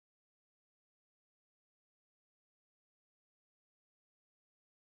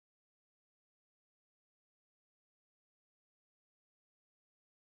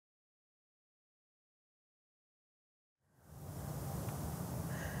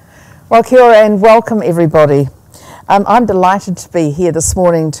Well, kia ora and welcome everybody. I'm delighted to be here this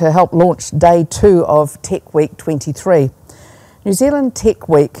morning to help launch day 2 of Tech Week 23. New Zealand Tech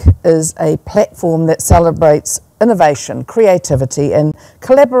Week is a platform that celebrates innovation, creativity and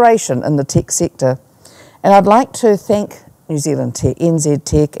collaboration in the tech sector. And I'd like to thank New Zealand Tech, NZ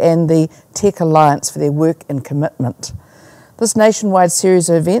Tech and the Tech Alliance for their work and commitment. This nationwide series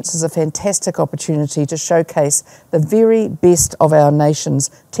of events is a fantastic opportunity to showcase the very best of our nation's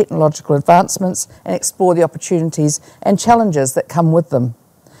technological advancements and explore the opportunities and challenges that come with them.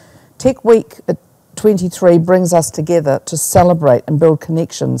 Tech Week 23 brings us together to celebrate and build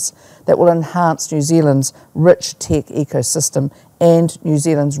connections that will enhance New Zealand's rich tech ecosystem and New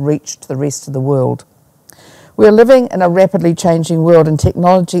Zealand's reach to the rest of the world. We are living in a rapidly changing world and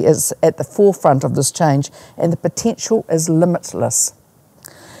technology is at the forefront of this change and the potential is limitless.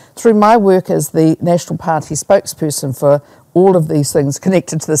 Through my work as the National Party spokesperson for all of these things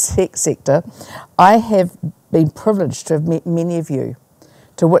connected to the tech sector, I have been privileged to have met many of you,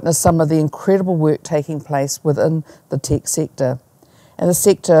 to witness some of the incredible work taking place within the tech sector, and the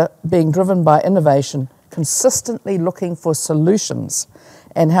sector being driven by innovation, consistently looking for solutions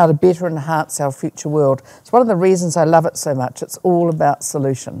and how to better enhance our future world. It's one of the reasons I love it so much. It's all about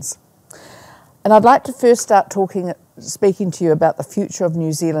solutions. And I'd like to first start speaking to you about the future of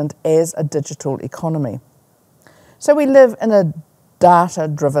New Zealand as a digital economy. So we live in a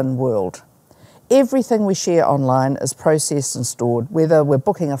data-driven world. Everything we share online is processed and stored, whether we're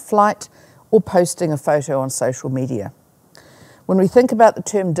booking a flight or posting a photo on social media. When we think about the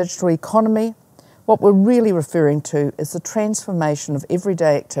term digital economy, what we're really referring to is the transformation of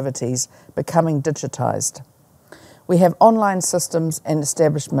everyday activities becoming digitised. We have online systems and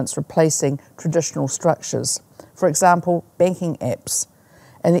establishments replacing traditional structures. For example, banking apps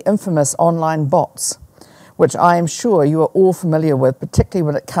and the infamous online bots, which I am sure you are all familiar with, particularly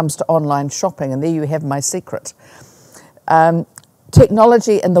when it comes to online shopping, and there you have my secret.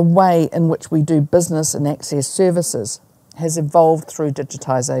 Technology and the way in which we do business and access services has evolved through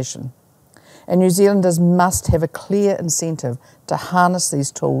digitisation. And New Zealanders must have a clear incentive to harness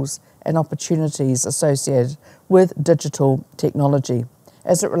these tools and opportunities associated with digital technology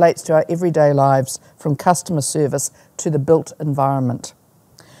as it relates to our everyday lives, from customer service to the built environment.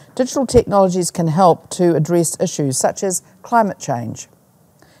 Digital technologies can help to address issues such as climate change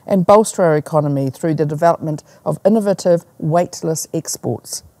and bolster our economy through the development of innovative, weightless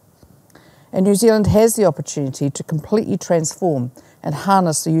exports. And New Zealand has the opportunity to completely transform and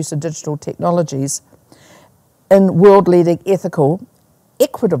harness the use of digital technologies in world-leading, ethical,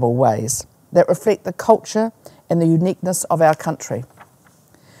 equitable ways that reflect the culture and the uniqueness of our country.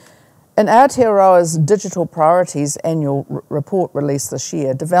 In Aotearoa's Digital Priorities annual report released this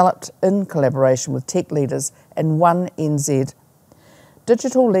year, developed in collaboration with tech leaders and One NZ,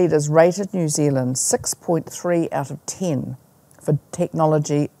 digital leaders rated New Zealand 6.3 out of 10 for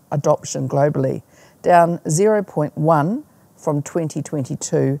technology adoption globally, down 0.1 from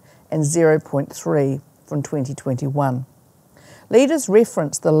 2022 and 0.3 from 2021. Leaders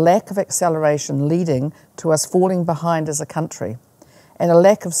reference the lack of acceleration leading to us falling behind as a country and a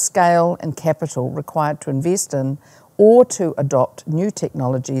lack of scale and capital required to invest in or to adopt new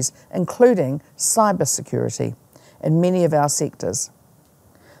technologies, including cybersecurity in many of our sectors.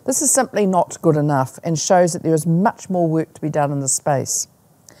 This is simply not good enough and shows that there is much more work to be done in this space.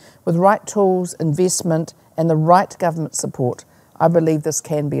 With right tools, investment and the right government support, I believe this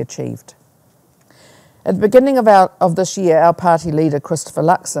can be achieved. At the beginning of this year, our party leader, Christopher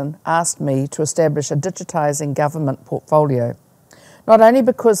Luxon, asked me to establish a digitising government portfolio, not only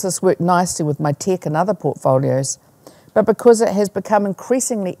because this worked nicely with my tech and other portfolios, but because it has become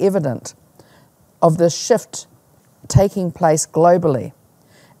increasingly evident of the shift taking place globally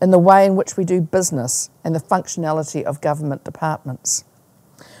in the way in which we do business and the functionality of government departments.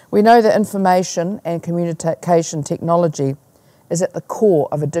 We know that information and communication technology is at the core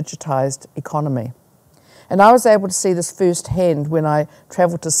of a digitised economy. And I was able to see this firsthand when I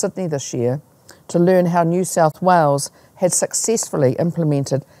travelled to Sydney this year to learn how New South Wales had successfully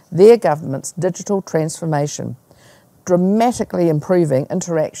implemented their government's digital transformation, dramatically improving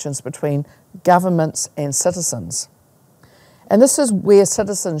interactions between governments and citizens. And this is where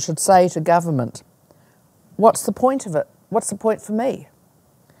citizens should say to government, what's the point of it? What's the point for me?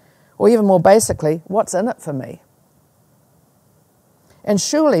 Or even more basically, what's in it for me? And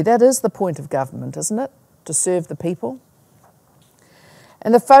surely that is the point of government, isn't it? To serve the people.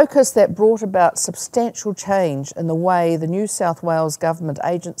 And the focus that brought about substantial change in the way the New South Wales government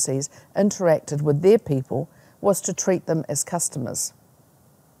agencies interacted with their people was to treat them as customers.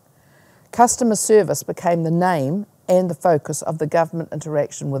 Customer service became the name and the focus of the government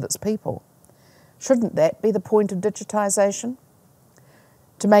interaction with its people. Shouldn't that be the point of digitisation?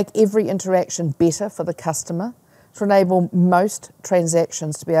 To make every interaction better for the customer, to enable most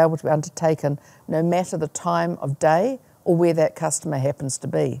transactions to be able to be undertaken no matter the time of day or where that customer happens to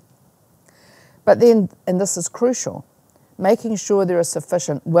be. But then, and this is crucial, making sure there are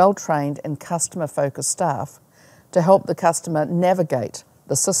sufficient well-trained and customer-focused staff to help the customer navigate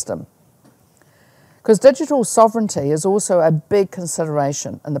the system. Because digital sovereignty is also a big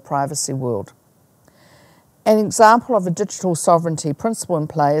consideration in the privacy world. An example of a digital sovereignty principle in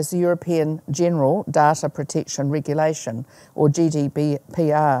play is the European General Data Protection Regulation, or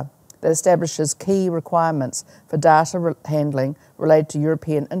GDPR, that establishes key requirements for data handling related to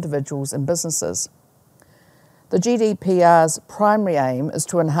European individuals and businesses. The GDPR's primary aim is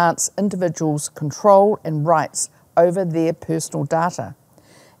to enhance individuals' control and rights over their personal data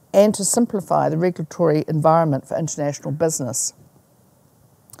and to simplify the regulatory environment for international business.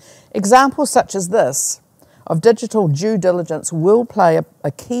 Examples such as this of digital due diligence will play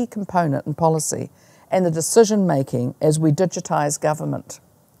a key component in policy and the decision-making as we digitise government.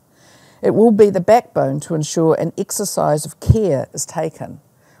 It will be the backbone to ensure an exercise of care is taken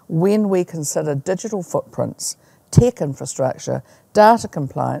when we consider digital footprints, tech infrastructure, data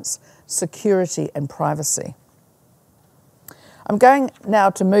compliance, security and privacy. I'm going now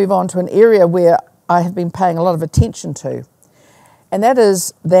to move on to an area where I have been paying a lot of attention to, and that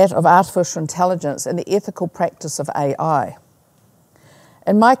is that of artificial intelligence and the ethical practice of AI.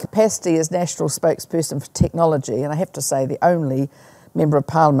 In my capacity as National Spokesperson for Technology, and I have to say the only Member of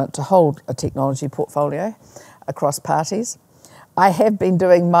Parliament to hold a technology portfolio across parties, I have been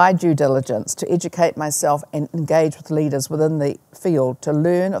doing my due diligence to educate myself and engage with leaders within the field to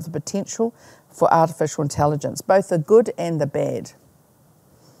learn of the potential for artificial intelligence, both the good and the bad.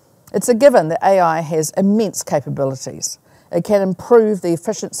 It's a given that AI has immense capabilities. It can improve the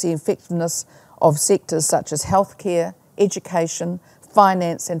efficiency and effectiveness of sectors such as healthcare, education,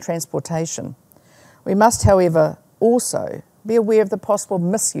 finance and transportation. We must, however, also be aware of the possible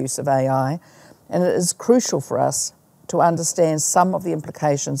misuse of AI, and it is crucial for us to understand some of the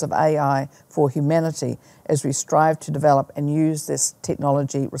implications of AI for humanity as we strive to develop and use this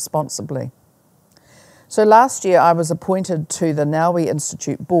technology responsibly. So last year I was appointed to the Naui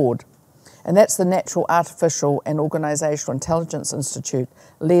Institute board, and that's the Natural, Artificial and Organisational Intelligence Institute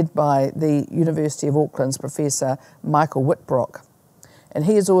led by the University of Auckland's Professor Michael Whitbrock. And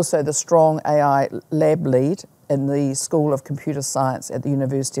he is also the Strong AI Lab lead in the School of Computer Science at the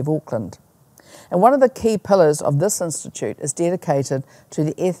University of Auckland. And one of the key pillars of this institute is dedicated to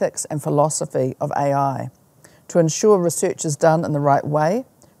the ethics and philosophy of AI, to ensure research is done in the right way,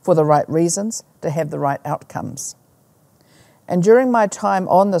 for the right reasons, to have the right outcomes. And during my time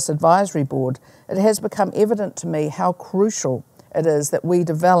on this advisory board, it has become evident to me how crucial it is that we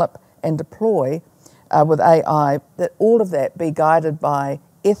develop and deploy with AI, that all of that be guided by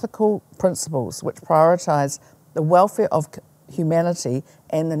ethical principles which prioritise the welfare of humanity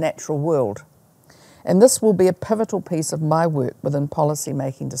and the natural world. And this will be a pivotal piece of my work within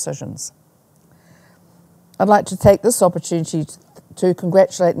policy-making decisions. I'd like to take this opportunity to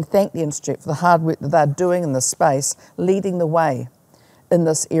congratulate and thank the Institute for the hard work that they're doing in this space, leading the way in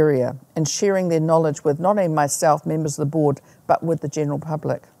this area and sharing their knowledge with not only myself, members of the board, but with the general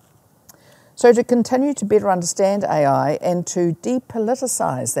public. So to continue to better understand AI and to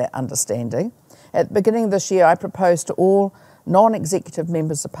depoliticise that understanding, at the beginning of this year I proposed to all non-executive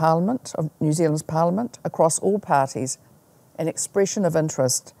members of Parliament, of New Zealand's Parliament, across all parties, an expression of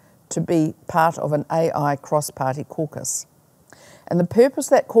interest to be part of an AI cross-party caucus. And the purpose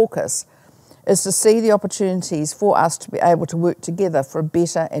of that caucus is to see the opportunities for us to be able to work together for a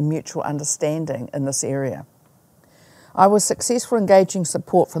better and mutual understanding in this area. I was successful in engaging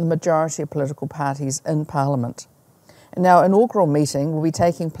support from the majority of political parties in Parliament. And our inaugural meeting will be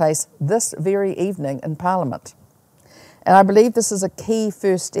taking place this very evening in Parliament. And I believe this is a key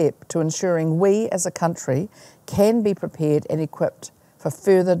first step to ensuring we as a country can be prepared and equipped for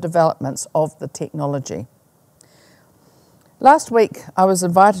further developments of the technology. Last week, I was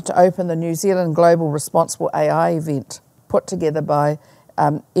invited to open the New Zealand Global Responsible AI event put together by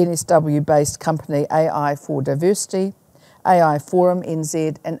NSW-based company AI for Diversity, AI Forum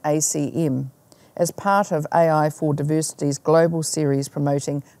NZ and ACM as part of AI for Diversity's global series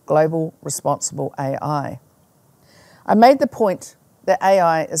promoting global responsible AI. I made the point that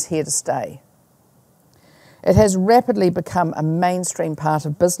AI is here to stay. It has rapidly become a mainstream part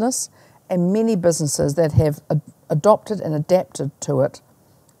of business, and many businesses that have adopted and adapted to it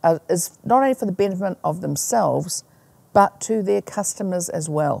is not only for the benefit of themselves, but to their customers as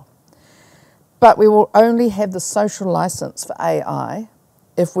well. But we will only have the social license for AI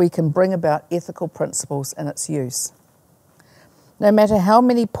if we can bring about ethical principles in its use. No matter how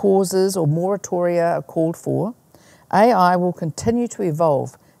many pauses or moratoria are called for, AI will continue to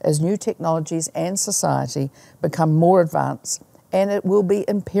evolve as new technologies and society become more advanced, and it will be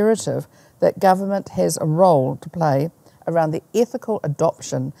imperative that government has a role to play around the ethical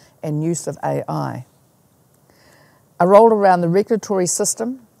adoption and use of AI. A role around the regulatory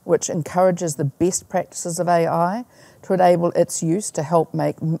system, which encourages the best practices of AI to enable its use to help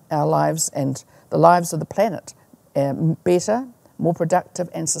make our lives and the lives of the planet better, more productive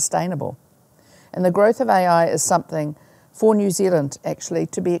and sustainable. And the growth of AI is something for New Zealand actually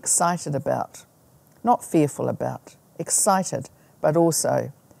to be excited about, not fearful about, excited, but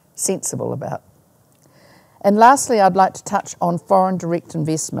also sensible about. And lastly, I'd like to touch on foreign direct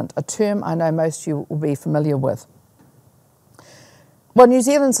investment, a term I know most of you will be familiar with. Well, New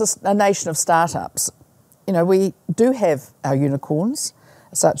Zealand's a nation of startups. You know, we do have our unicorns,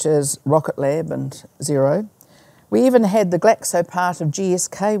 such as Rocket Lab and Xero. We even had the Glaxo part of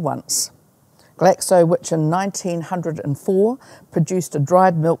GSK once. Glaxo, which in 1904 produced a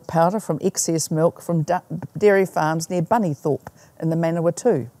dried milk powder from excess milk from dairy farms near Bunnythorpe in the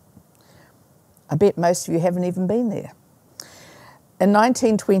Manawatu. I bet most of you haven't even been there. In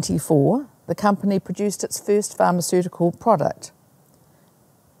 1924, the company produced its first pharmaceutical product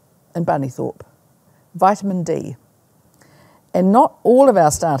in Bunnythorpe, vitamin D. And not all of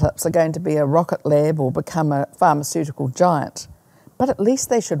our startups are going to be a rocket lab or become a pharmaceutical giant, but at least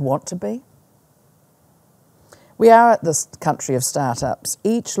they should want to be. We are at this country of startups,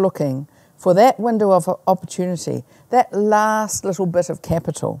 each looking for that window of opportunity, that last little bit of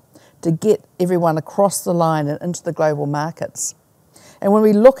capital to get everyone across the line and into the global markets. And when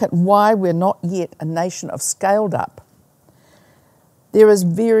we look at why we're not yet a nation of scaled up, there is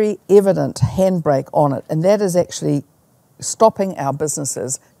very evident handbrake on it, and that is actually stopping our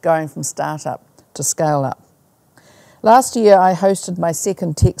businesses going from startup to scale up. Last year, I hosted my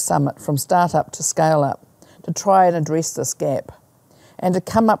second tech summit from startup to scale up to try and address this gap and to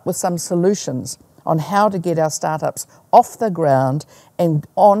come up with some solutions on how to get our startups off the ground and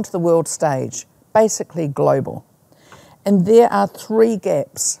onto the world stage, basically global. And there are three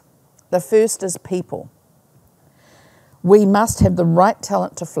gaps. The first is people. We must have the right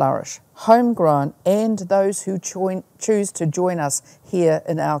talent to flourish, homegrown and those who choose to join us here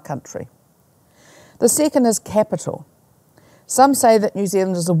in our country. The second is capital. Some say that New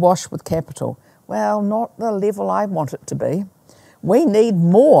Zealand is awash with capital. Well, not the level I want it to be. We need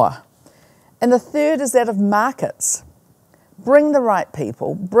more. And the third is that of markets. Bring the right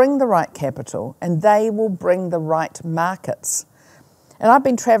people, bring the right capital, and they will bring the right markets. And I've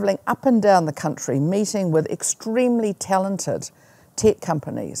been travelling up and down the country, meeting with extremely talented tech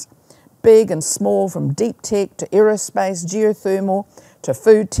companies, big and small, from deep tech to aerospace, geothermal to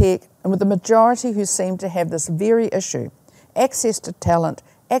food tech, and with the majority who seem to have this very issue: access to talent,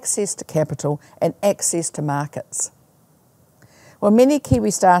 access to capital, and access to markets. Well, many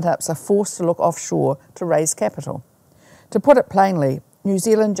Kiwi startups are forced to look offshore to raise capital. To put it plainly, New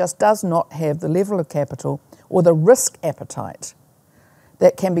Zealand just does not have the level of capital or the risk appetite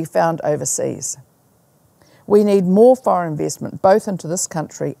that can be found overseas. We need more foreign investment, both into this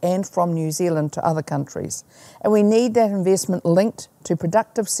country and from New Zealand to other countries. And we need that investment linked to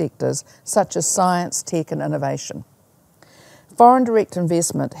productive sectors such as science, tech and innovation. Foreign direct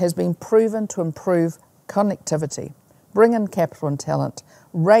investment has been proven to improve connectivity, bring in capital and talent,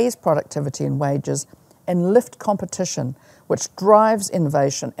 raise productivity and wages, and lift competition, which drives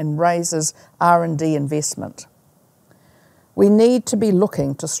innovation and raises R&D investment. We need to be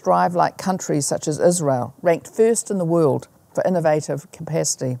looking to strive like countries such as Israel, ranked first in the world for innovative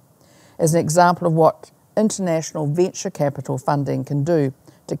capacity, as an example of what international venture capital funding can do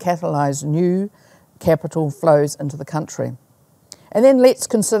to catalyse new capital flows into the country. And then let's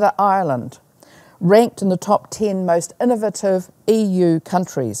consider Ireland, ranked in the top 10 most innovative EU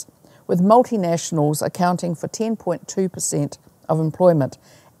countries, with multinationals accounting for 10.2% of employment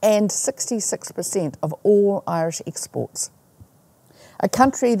and 66% of all Irish exports. A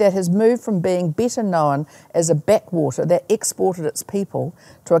country that has moved from being better known as a backwater that exported its people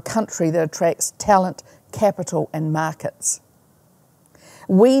to a country that attracts talent, capital and markets.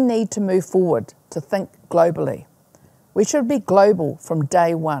 We need to move forward to think globally. We should be global from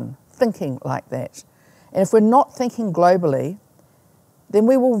day one, thinking like that. And if we're not thinking globally, then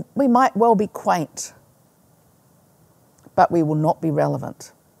we might well be quaint, but we will not be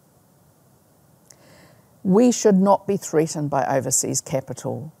relevant. We should not be threatened by overseas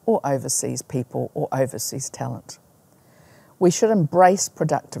capital or overseas people or overseas talent. We should embrace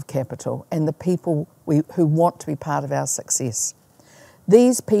productive capital and the people who want to be part of our success.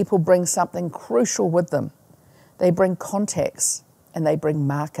 These people bring something crucial with them. They bring contacts and they bring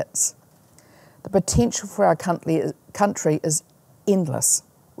markets. The potential for our country is endless.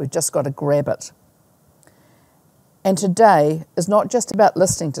 We've just got to grab it. And today is not just about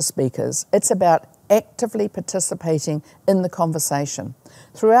listening to speakers, it's about actively participating in the conversation.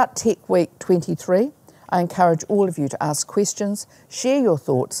 Throughout Tech Week 23, I encourage all of you to ask questions, share your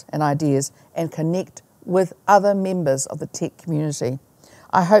thoughts and ideas, and connect with other members of the tech community.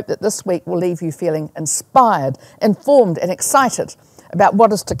 I hope that this week will leave you feeling inspired, informed, and excited about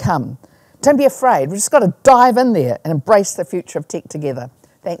what is to come. Don't be afraid. We've just got to dive in there and embrace the future of tech together.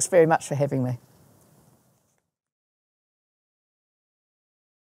 Thanks very much for having me.